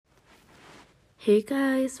Hey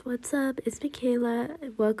guys, what's up? It's Michaela.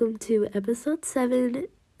 Welcome to episode 7,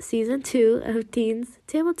 season 2 of Teens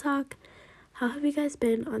Table Talk. How have you guys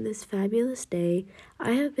been on this fabulous day?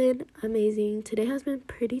 I have been amazing. Today has been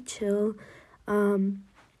pretty chill.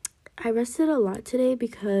 I rested a lot today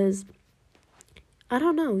because I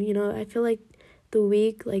don't know, I feel like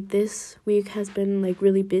this week has been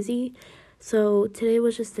really busy. So today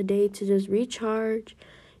was just a day to just recharge,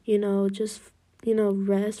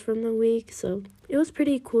 rest from the week. So it was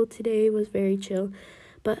pretty cool today. It was very chill.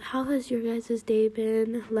 But how has your guys' day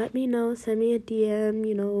been? Let me know. Send me a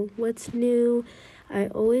DM, what's new. I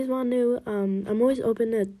always want to, I'm always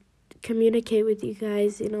open to communicate with you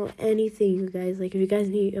guys, anything, you guys. Like, if you guys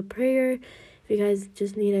need a prayer, if you guys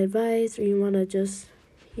just need advice, or you want to just,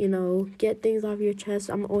 get things off your chest,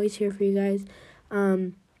 I'm always here for you guys.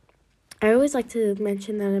 I always like to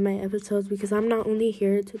mention that in my episodes because I'm not only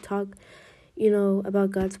here to talk,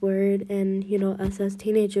 about God's word and, us as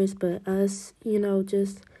teenagers, but us,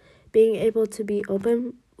 just being able to be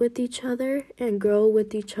open with each other and grow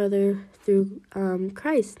with each other through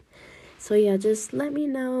Christ. So yeah, just let me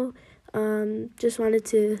know. Just wanted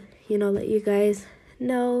to, let you guys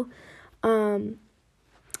know.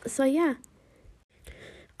 So yeah.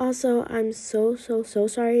 Also, I'm so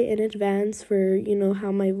sorry in advance for,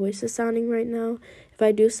 how my voice is sounding right now. If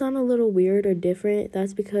I do sound a little weird or different,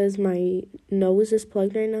 that's because my nose is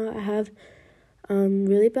plugged right now. I have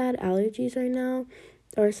really bad allergies right now,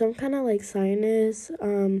 or some kind of sinus,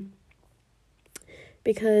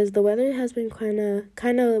 because the weather has been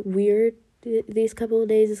kind of weird these couple of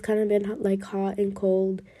days. It's kind of been hot and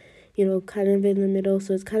cold, kind of in the middle,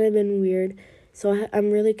 so it's kind of been weird. So I'm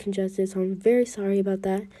really congested, so I'm very sorry about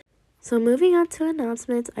that. So moving on to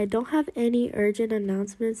announcements, I don't have any urgent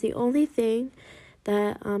announcements. The only thing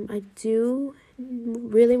that I do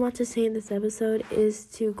really want to say in this episode is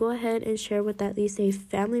to go ahead and share with at least a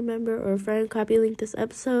family member or a friend. Copy link this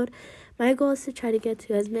episode. My goal is to try to get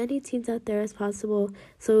to as many teens out there as possible.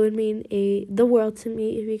 So it would mean the world to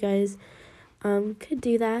me if you guys could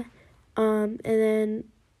do that. And then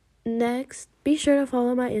next, be sure to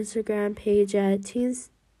follow my Instagram page at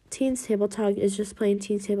Teens Table Talk. Is just plain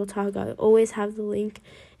Teens Table Talk. I always have the link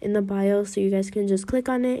in the bio, so you guys can just click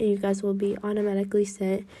on it and you guys will be automatically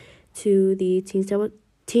sent to the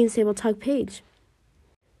Teens Table Talk page.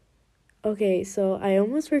 Okay, so I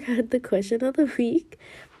almost forgot the question of the week,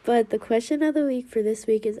 but the question of the week for this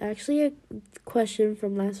week is actually a question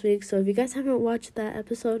from last week. So if you guys haven't watched that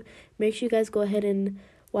episode, make sure you guys go ahead and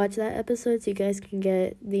watch that episode so you guys can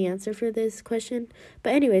get the answer for this question.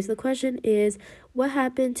 But anyways, the question is, what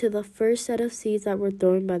happened to the first set of seeds that were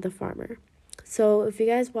thrown by the farmer? So if you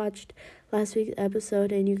guys watched last week's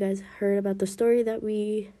episode and you guys heard about the story that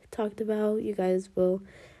we talked about, you guys will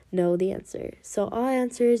know the answer. So all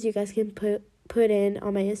answers you guys can put in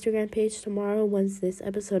on my Instagram page tomorrow once this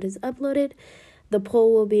episode is uploaded. The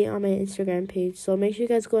poll will be on my Instagram page. So make sure you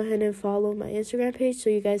guys go ahead and follow my Instagram page so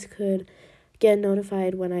you guys could get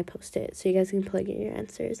notified when I post it, so you guys can plug in your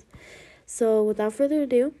answers. So without further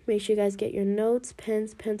ado, make sure you guys get your notes,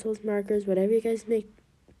 pens, pencils, markers, whatever you guys make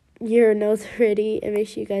your notes ready, and make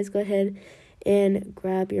sure you guys go ahead and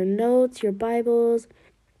grab your notes, your Bibles,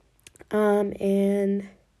 and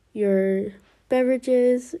your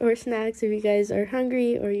beverages or snacks if you guys are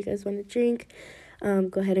hungry or you guys want to drink.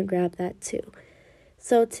 Go ahead and grab that too.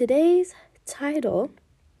 So today's title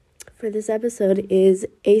for this episode is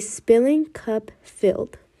A Spilling Cup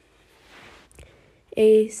Filled.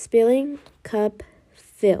 A Spilling Cup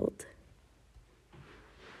Filled.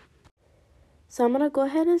 So I'm going to go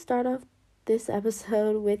ahead and start off this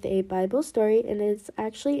episode with a Bible story, and it's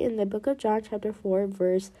actually in the book of John chapter 4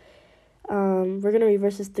 verse, we're going to read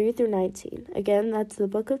verses 3 through 19. Again, that's the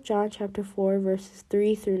book of John chapter 4 verses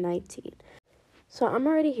 3 through 19. So I'm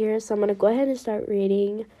already here, so I'm going to go ahead and start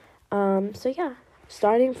reading.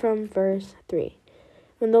 Starting from verse 3.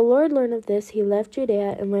 When the Lord learned of this, he left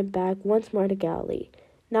Judea and went back once more to Galilee.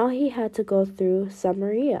 Now he had to go through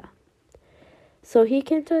Samaria. So he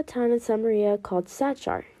came to a town in Samaria called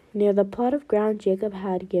Sychar, near the plot of ground Jacob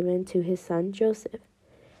had given to his son Joseph.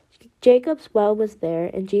 Jacob's well was there,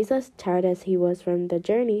 and Jesus, tired as he was from the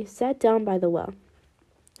journey, sat down by the well.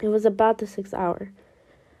 It was about the 6th hour.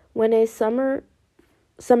 When a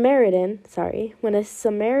Samaritan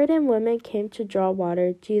woman came to draw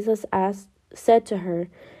water, Jesus said to her,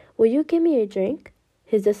 "Will you give me a drink?"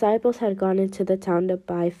 His disciples had gone into the town to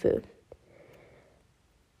buy food.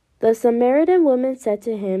 The Samaritan woman said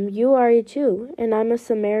to him, "You are a Jew, and I'm a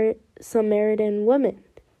Samaritan woman.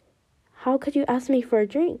 How could you ask me for a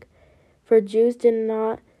drink?" For Jews did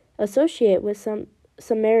not associate with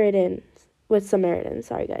Samaritans.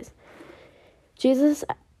 Jesus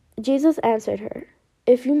Jesus answered her,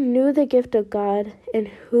 "If you knew the gift of God and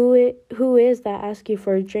who is that asks you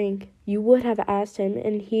for a drink, you would have asked him,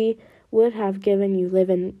 and he would have given you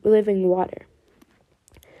living water."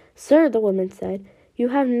 "Sir," the woman said, "you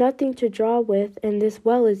have nothing to draw with, and this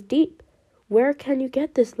well is deep. Where can you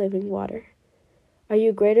get this living water? Are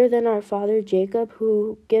you greater than our father Jacob,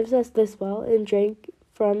 who gives us this well and drank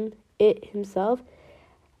from it himself,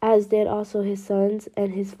 as did also his sons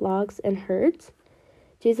and his flocks and herds?"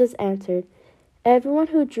 Jesus answered, "Everyone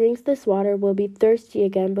who drinks this water will be thirsty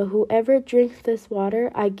again, but whoever drinks this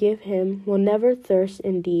water I give him will never thirst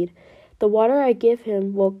indeed. The water I give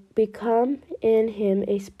him will become in him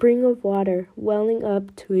a spring of water welling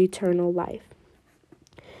up to eternal life."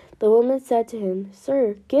 The woman said to him,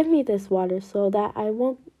 "Sir, give me this water so that I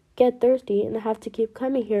won't get thirsty and have to keep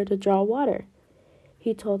coming here to draw water."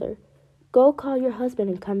 He told her, "Go call your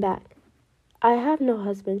husband and come back." "I have no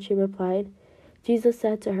husband," she replied. Jesus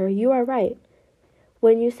said to her, "You are right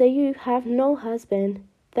when you say you have no husband.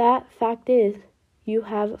 That fact is, you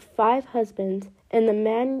have 5 husbands, and the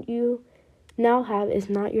man you now have is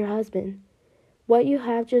not your husband. What you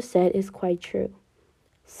have just said is quite true."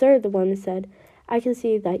 "Sir," the woman said, "I can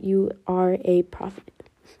see that you are a prophet."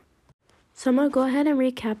 So I'm going to go ahead and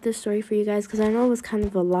recap this story for you guys because I know it was kind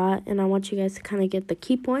of a lot and I want you guys to kind of get the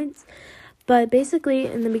key points. But basically,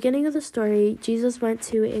 in the beginning of the story, Jesus went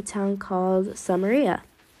to a town called Samaria.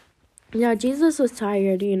 Now, Jesus was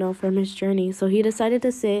tired, from his journey, so he decided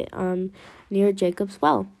to sit near Jacob's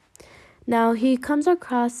well. Now, he comes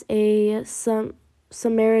across a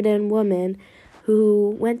Samaritan woman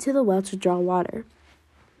who went to the well to draw water.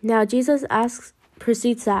 Now, Jesus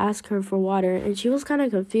proceeds to ask her for water, and she was kind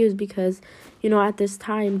of confused because, at this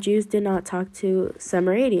time, Jews did not talk to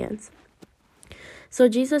Samaritans. So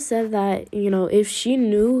Jesus said that, if she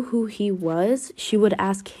knew who he was, she would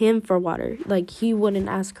ask him for water. Like, he wouldn't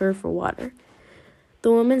ask her for water. The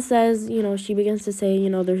woman says, she begins to say,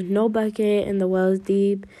 there's no bucket and the well is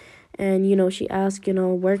deep. And, she asks,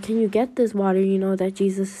 where can you get this water, that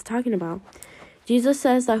Jesus is talking about? Jesus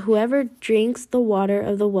says that whoever drinks the water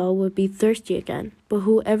of the well will be thirsty again. But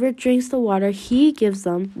whoever drinks the water he gives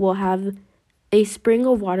them will have a spring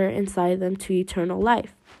of water inside them to eternal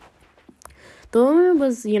life. The woman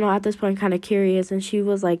was, at this point kind of curious, and she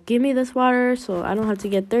was like, "Give me this water so I don't have to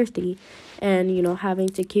get thirsty," and, having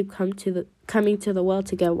to keep coming to the well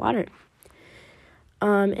to get water.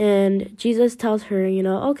 And Jesus tells her,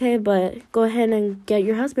 "Okay, but go ahead and get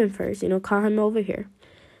your husband first, call him over here."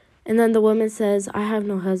 And then the woman says, "I have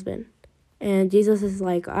no husband." And Jesus is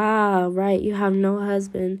like, "Ah, right, you have no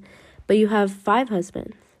husband, but you have 5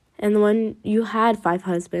 husbands. And the one you had 5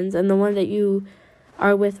 husbands, and the one that you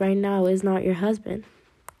are with right now is not your husband."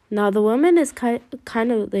 Now, the woman is kind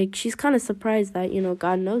of like, she's kind of surprised that,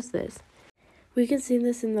 God knows this. We can see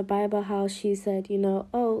this in the Bible, how she said,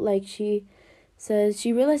 she says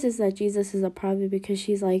she realizes that Jesus is a prophet because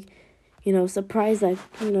she's like, surprised that,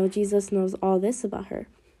 Jesus knows all this about her.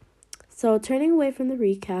 So turning away from the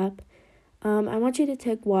recap, I want you to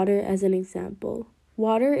take water as an example.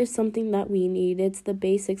 Water is something that we need. It's the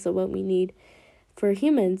basics of what we need. For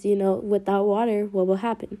humans, without water, what will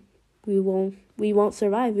happen? We won't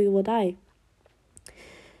survive. We will die.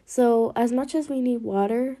 So as much as we need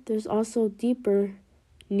water, there's also deeper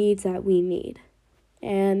needs that we need.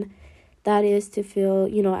 And that is to feel,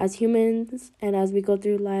 as humans and as we go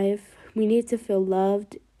through life, we need to feel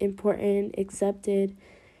loved, important, accepted,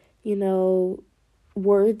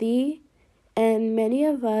 worthy. And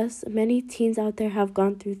many teens out there have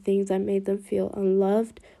gone through things that made them feel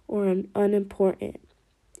unloved or unimportant.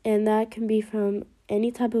 And that can be from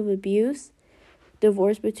any type of abuse,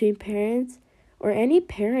 divorce between parents, or any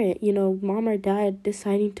parent, mom or dad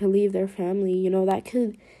deciding to leave their family. That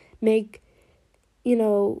could make,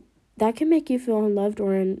 that can make you feel unloved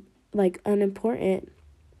or unimportant.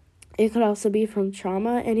 It could also be from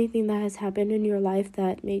trauma, anything that has happened in your life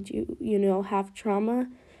that made you, have trauma,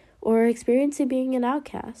 or experiencing being an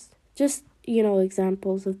outcast. Just,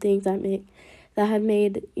 examples of things that have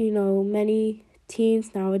made, many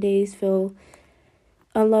teens nowadays feel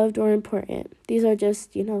unloved or important. These are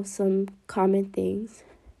just, some common things.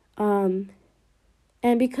 And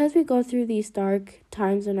because we go through these dark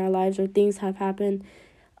times in our lives or things have happened,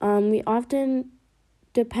 we often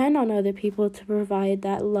depend on other people to provide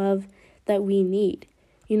that love that we need.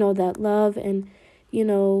 That love and,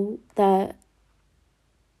 that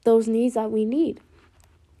those needs that we need.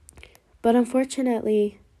 But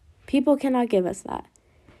unfortunately, people cannot give us that.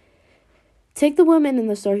 Take the woman in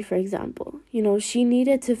the story, for example. She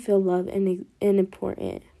needed to feel loved and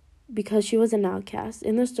important. because she was an outcast.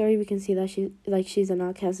 In the story, we can see that she's an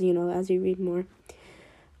outcast, as we read more.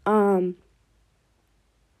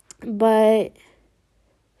 But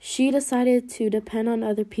she decided to depend on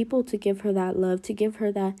other people to give her that love, to give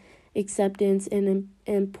her that acceptance and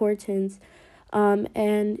importance.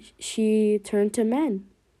 And she turned to men.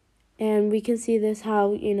 And we can see this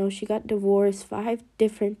how, she got divorced 5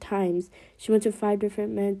 different times. She went to 5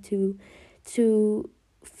 different men to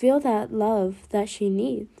feel that love that she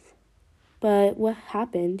needs. But what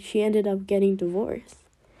happened? She ended up getting divorced.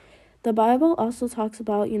 The Bible also talks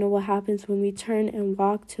about, what happens when we turn and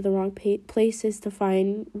walk to the wrong places to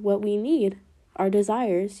find what we need, our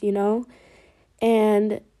desires,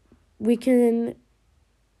 And we can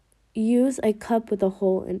use a cup with a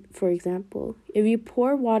hole in, for example. If you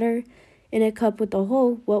pour water in a cup with a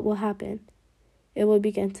hole, what will happen? It will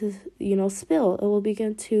begin to, spill. It will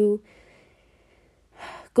begin to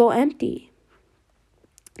go empty.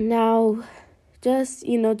 Now, just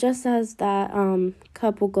as that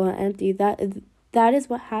cup will go empty, that is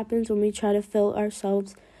what happens when we try to fill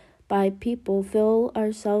ourselves by people, fill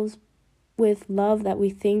ourselves with love that we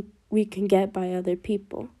think we can get by other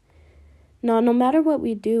people. Now, no matter what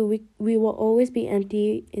we do, we will always be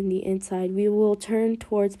empty in the inside. We will turn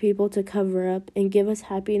towards people to cover up and give us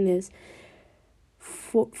happiness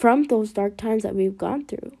from those dark times that we've gone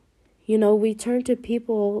through. We turn to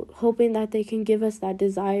people hoping that they can give us that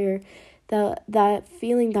desire, that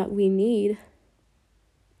feeling that we need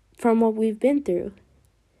from what we've been through.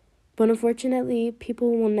 But unfortunately,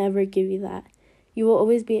 people will never give you that. You will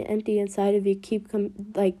always be empty inside if you keep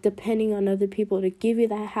depending on other people to give you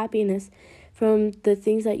that happiness from the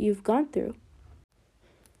things that you've gone through.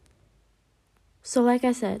 So like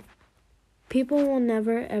I said, people will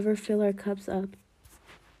never ever fill our cups up.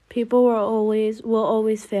 People will always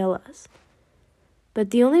fail us.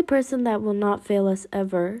 But the only person that will not fail us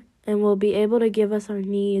ever and will be able to give us our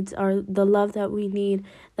needs, the love that we need,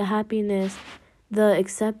 the happiness, the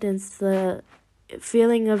acceptance, the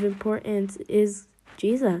feeling of importance is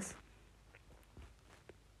Jesus.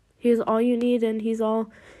 He's all you need, and he's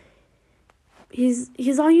all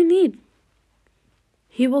you need.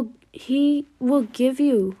 He will give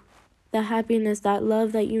you the happiness, that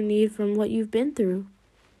love that you need from what you've been through.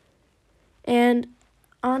 And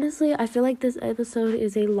honestly, I feel like this episode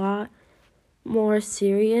is a lot more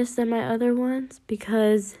serious than my other ones,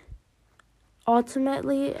 because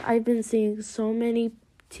ultimately I've been seeing so many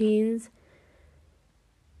teens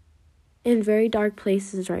in very dark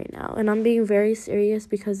places right now. And I'm being very serious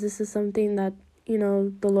because this is something that,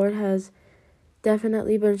 the Lord has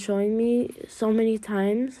definitely been showing me so many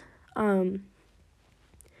times.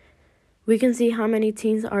 We can see how many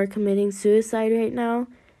teens are committing suicide right now.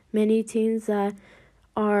 Many teens that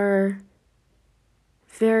are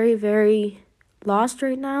very, very lost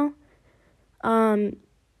right now.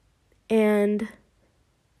 And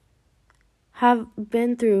have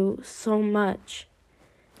been through so much.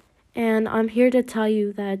 And I'm here to tell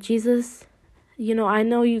you that Jesus, I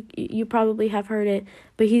know you probably have heard it,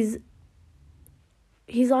 but he's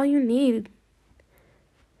all you need.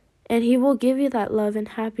 And he will give you that love and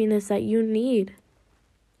happiness that you need.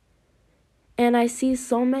 And I see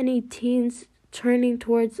so many teens turning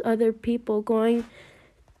towards other people, going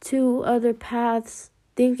to other paths,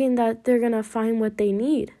 thinking that they're going to find what they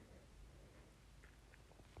need.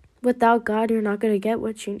 Without God, you're not going to get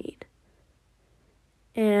what you need.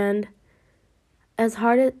 And as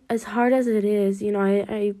hard as it is,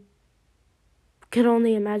 I can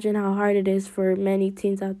only imagine how hard it is for many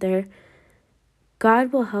teens out there.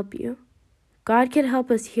 God will help you. God can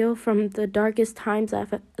help us heal from the darkest times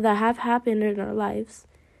that have happened in our lives.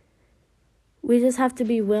 We just have to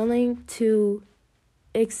be willing to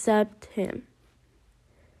accept him.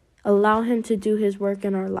 Allow him to do his work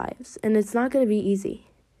in our lives. And it's not going to be easy.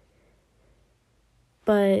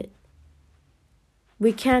 But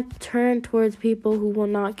we can't turn towards people who will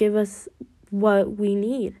not give us what we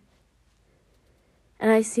need.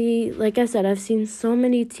 And I see, like I said, I've seen so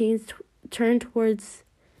many teens turn towards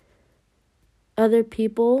other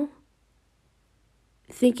people,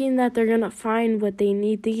 thinking that they're going to find what they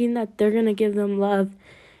need, thinking that they're going to give them love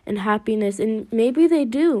and happiness. And maybe they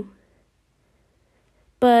do.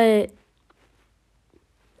 But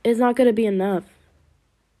it's not going to be enough.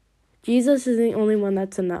 Jesus is the only one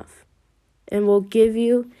that's enough and will give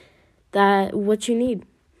you what you need.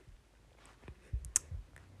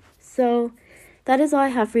 So that is all I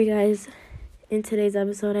have for you guys in today's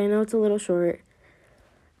episode. I know it's a little short,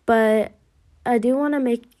 but I do want to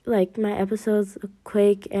make my episodes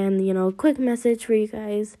quick and quick message for you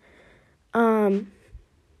guys. But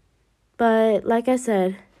like I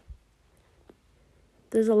said,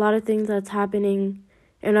 There's a lot of things that's happening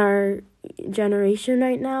in our generation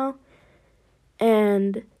right now.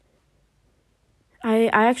 And I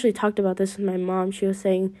actually talked about this with my mom. She was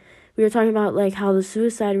saying, we were talking about like how the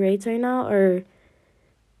suicide rates right now are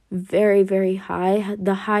very, very high.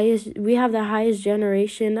 We have the highest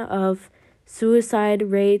generation of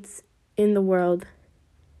suicide rates in the world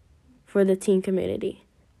for the teen community.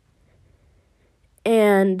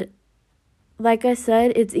 And like I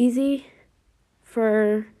said, it's easy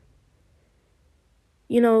for,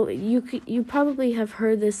 you probably have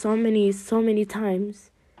heard this so many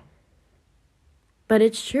times, but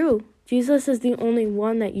it's true. Jesus is the only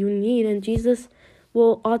one that you need, and Jesus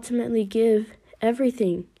will ultimately give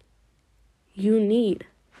everything you need.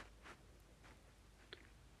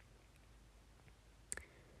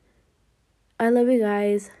 I love you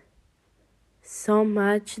guys so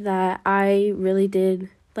much that I really did,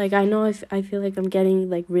 I know I feel like I'm getting,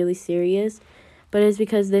 really serious, but it's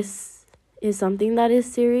because this is something that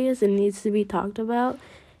is serious and needs to be talked about,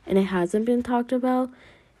 and it hasn't been talked about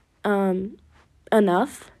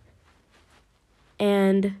enough.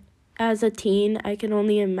 And as a teen, I can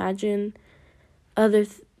only imagine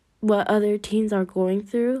what other teens are going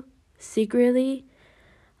through secretly.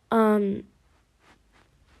 But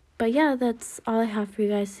yeah, that's all I have for you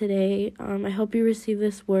guys today. I hope you receive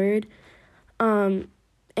this word. And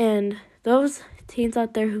those teens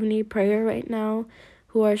out there who need prayer right now,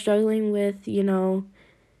 who are struggling with a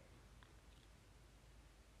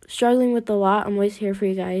lot, I'm always here for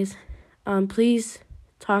you guys. Please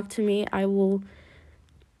talk to me. I will,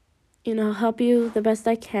 help you the best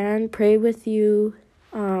I can, pray with you.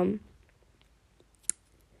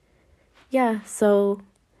 Yeah, so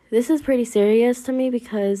this is pretty serious to me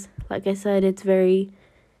because, like I said, it's very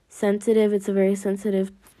sensitive. It's a very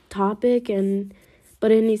sensitive topic,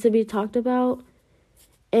 but it needs to be talked about.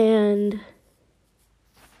 And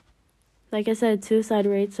like I said, suicide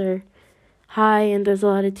rates are high, and there's a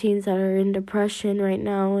lot of teens that are in depression right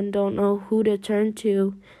now and don't know who to turn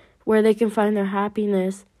to, where they can find their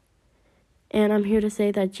happiness. And I'm here to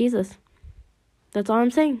say that Jesus. That's all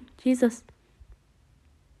I'm saying. Jesus.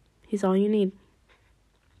 He's all you need.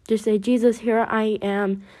 Just say, Jesus, here I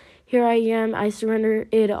am. Here I am. I surrender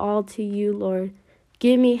it all to you, Lord.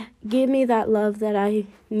 Give me that love that I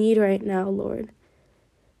need right now, Lord.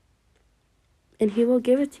 And he will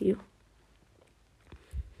give it to you.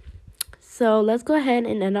 So let's go ahead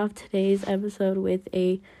and end off today's episode with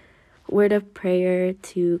a word of prayer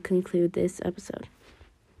to conclude this episode.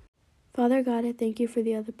 Father God, I thank you for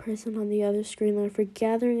the other person on the other screen, Lord, for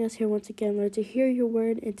gathering us here once again, Lord, to hear your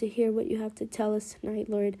word and to hear what you have to tell us tonight,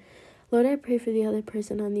 Lord. Lord, I pray for the other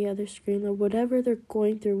person on the other screen, Lord, whatever they're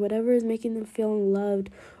going through, whatever is making them feel unloved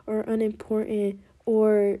or unimportant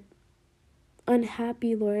or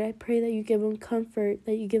unhappy, Lord, I pray that you give them comfort,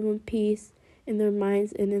 that you give them peace in their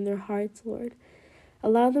minds and in their hearts, Lord.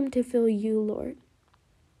 Allow them to feel you, Lord.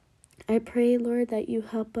 I pray, Lord, that you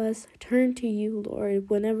help us turn to you, Lord,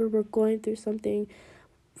 whenever we're going through something,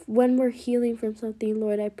 when we're healing from something,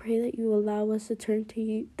 Lord. I pray that you allow us to turn to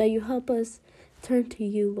you, that you help us turn to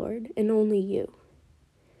you, Lord, and only you.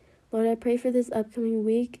 Lord, I pray for this upcoming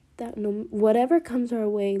week that whatever comes our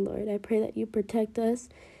way, Lord, I pray that you protect us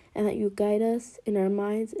and that you guide us in our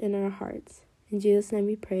minds and our hearts. In Jesus' name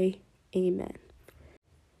we pray. Amen.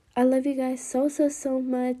 I love you guys so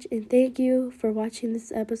much, and thank you for watching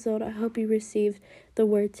this episode. I hope you received the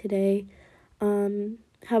word today.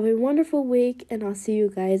 Have a wonderful week, and I'll see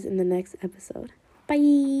you guys in the next episode.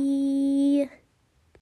 Bye!